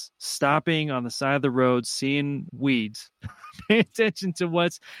agronomist, stopping on the side of the road, seeing weeds, paying attention to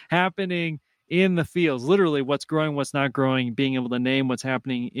what's happening in the fields, literally what's growing, what's not growing, being able to name what's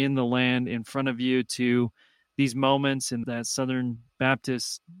happening in the land in front of you, to these moments in that Southern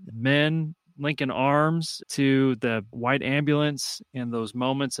Baptist men linking arms, to the white ambulance and those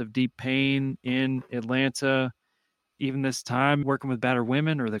moments of deep pain in Atlanta, even this time working with battered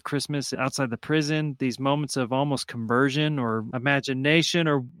women, or the Christmas outside the prison, these moments of almost conversion or imagination,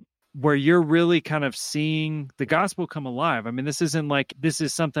 or where you're really kind of seeing the gospel come alive. I mean, this isn't like, this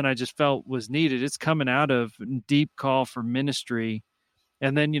is something I just felt was needed. It's coming out of deep call for ministry.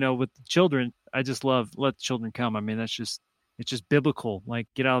 And then, with the children, I just love, let the children come. I mean, it's just biblical. Like,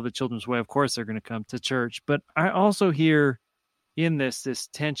 get out of the children's way. Of course, they're going to come to church. But I also hear in this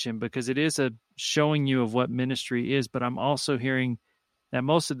tension, because it is a showing you of what ministry is. But I'm also hearing that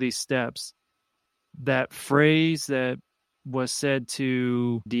most of these steps, that phrase that was said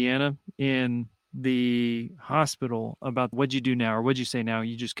to Deanna in the hospital about what'd you do now, or what'd you say now,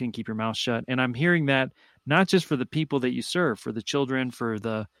 you just couldn't keep your mouth shut. And I'm hearing that not just for the people that you serve, for the children, for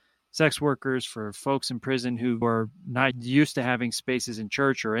the sex workers, for folks in prison who are not used to having spaces in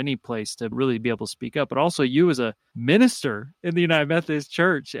church or any place to really be able to speak up, but also you as a minister in the United Methodist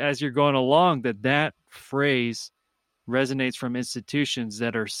Church, as you're going along, that phrase resonates from institutions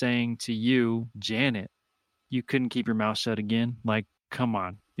that are saying to you, Janet, you couldn't keep your mouth shut again. Like, come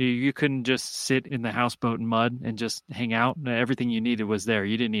on. You couldn't just sit in the houseboat in mud and just hang out. Everything you needed was there.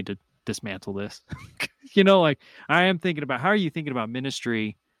 You didn't need to dismantle this. I am thinking about, how are you thinking about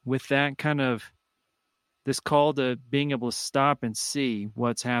ministry with that kind of, this call to being able to stop and see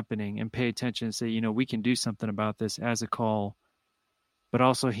what's happening and pay attention and say, we can do something about this as a call, but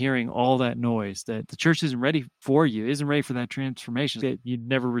also hearing all that noise that the church isn't ready for you, isn't ready for that transformation, that you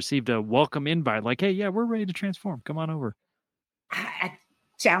never received a welcome invite, like, hey, yeah, we're ready to transform. Come on over. I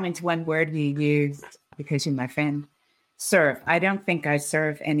challenge one word you used, because you're my friend, serve. I don't think I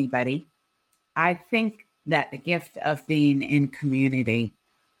serve anybody. I think that the gift of being in community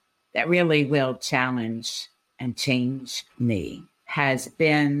that really will challenge and change me has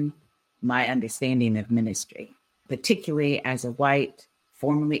been my understanding of ministry, particularly as a white,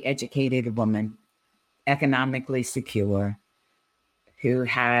 formally educated woman, economically secure, who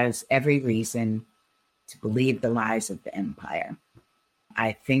has every reason to believe the lies of the empire.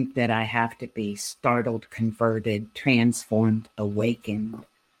 I think that I have to be startled, converted, transformed, awakened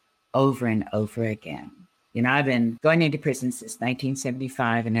over and over again. You know, I've been going into prison since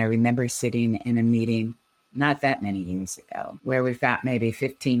 1975, and I remember sitting in a meeting not that many years ago where we've got maybe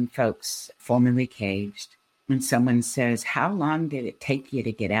 15 folks formerly caged, and someone says, "How long did it take you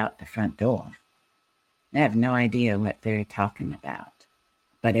to get out the front door?" I have no idea what they're talking about,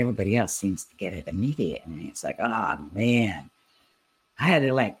 but everybody else seems to get it immediately. It's like, oh man, I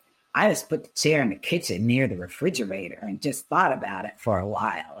just put the chair in the kitchen near the refrigerator and just thought about it for a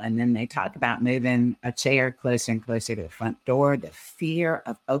while. And then they talk about moving a chair closer and closer to the front door. The fear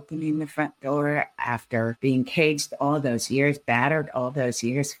of opening the front door after being caged all those years, battered all those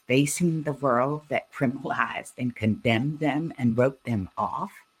years, facing the world that criminalized and condemned them and wrote them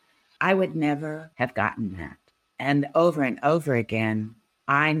off. I would never have gotten that. And over again,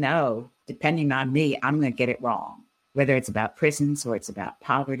 I know, depending on me, I'm going to get it wrong, whether it's about prisons or it's about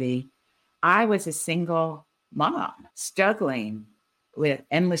poverty. I was a single mom struggling with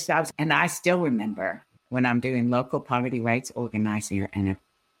endless jobs. And I still remember when I'm doing local poverty rights organizer and a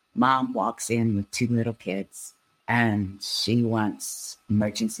mom walks in with 2 little kids and she wants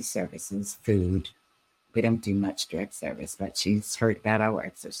emergency services, food. We don't do much direct service, but she's heard about our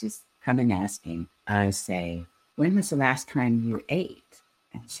work. So she's coming asking. I say, "When was the last time you ate?"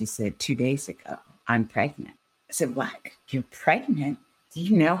 And she said, 2 days ago. "I'm pregnant." I said, "What? You're pregnant? Do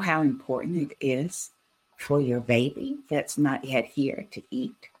you know how important it is for your baby that's not yet here to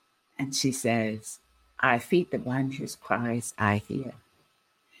eat?" And she says, "I feed the one whose cries I hear."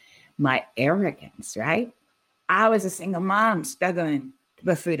 My arrogance, right? I was a single mom struggling to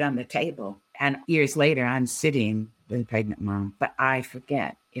put food on the table. And years later, I'm sitting with a pregnant mom. But I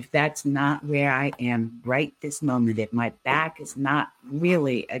forget, if that's not where I am right this moment, if my back is not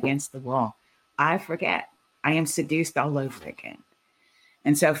really against the wall, I forget. I am seduced all over again.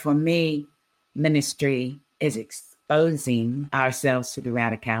 And so for me, ministry is exposing ourselves to the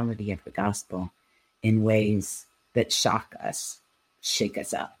radicality of the gospel in ways that shock us, shake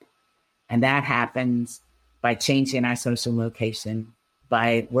us up. And that happens by changing our social location,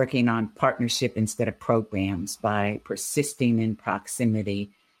 by working on partnership instead of programs, by persisting in proximity,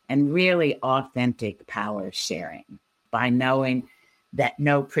 and really authentic power sharing, by knowing that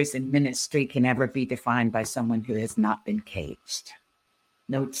no prison ministry can ever be defined by someone who has not been caged.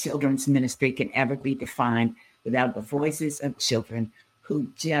 No children's ministry can ever be defined without the voices of children who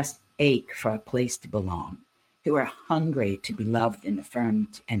just ache for a place to belong, who are hungry to be loved and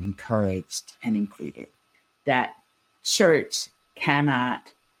affirmed and encouraged and included. That church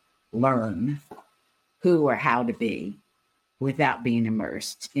cannot learn who or how to be without being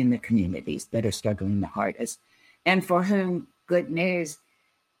immersed in the communities that are struggling the hardest, and for whom good news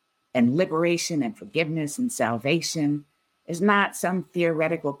and liberation and forgiveness and salvation is not some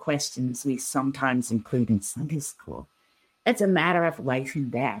theoretical questions we sometimes include in Sunday school. It's a matter of life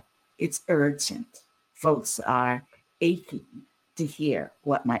and death. It's urgent. Folks are aching to hear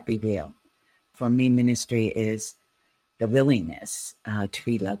what might be real. For me, ministry is the willingness to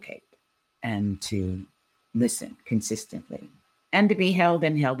relocate and to listen consistently and to be held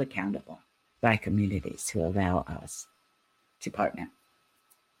accountable by communities who allow us to partner.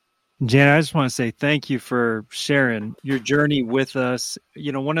 Janet, I just want to say thank you for sharing your journey with us.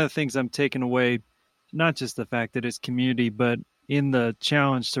 You know, one of the things I'm taking away, not just the fact that it's community, but in the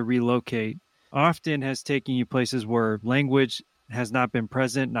challenge to relocate, often has taken you places where language has not been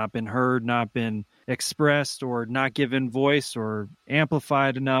present, not been heard, not been expressed, or not given voice or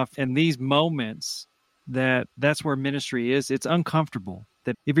amplified enough. And these moments, that's where ministry is. It's uncomfortable.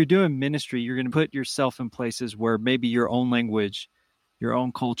 That if you're doing ministry, you're going to put yourself in places where maybe your own language, your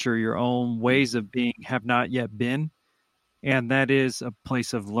own culture, your own ways of being have not yet been. And that is a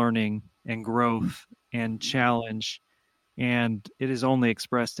place of learning and growth and challenge. And it is only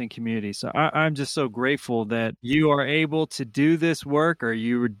expressed in community. So I'm just so grateful that you are able to do this work, or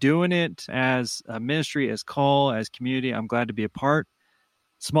you were doing it as a ministry, as call, as community. I'm glad to be a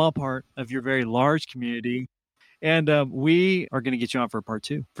small part of your very large community. And we are going to get you on for part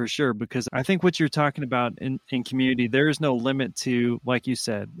 2 for sure, because I think what you're talking about in community, there is no limit to, like you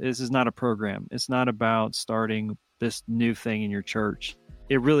said, this is not a program. It's not about starting this new thing in your church.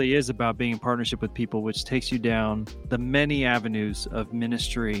 It really is about being in partnership with people, which takes you down the many avenues of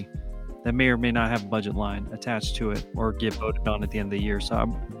ministry that may or may not have a budget line attached to it or get voted on at the end of the year. So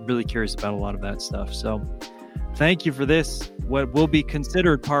I'm really curious about a lot of that stuff. So thank you for this, what will be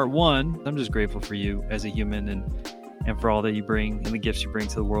considered part 1. I'm just grateful for you as a human and for all that you bring and the gifts you bring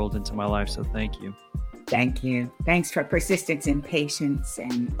to the world and to my life. So thank you. Thank you. Thanks for persistence and patience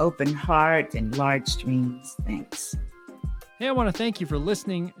and open heart and large dreams. Thanks. Hey, I want to thank you for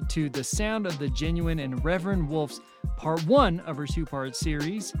listening to The Sound of the Genuine and Reverend Wolf's part 1 of our 2-part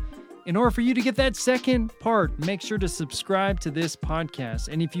series. In order for you to get that second part, make sure to subscribe to this podcast.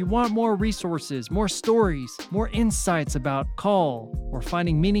 And if you want more resources, more stories, more insights about call or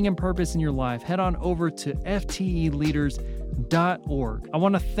finding meaning and purpose in your life, head on over to fteleaders.org. I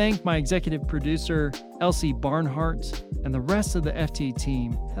want to thank my executive producer, Elsie Barnhart, and the rest of the FT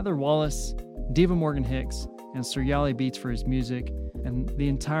team, Heather Wallace, Diva Morgan Hicks, and Suryali Beats for his music, and the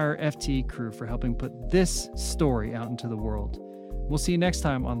entire FT crew for helping put this story out into the world. We'll see you next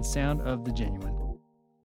time on The Sound of the Genuine.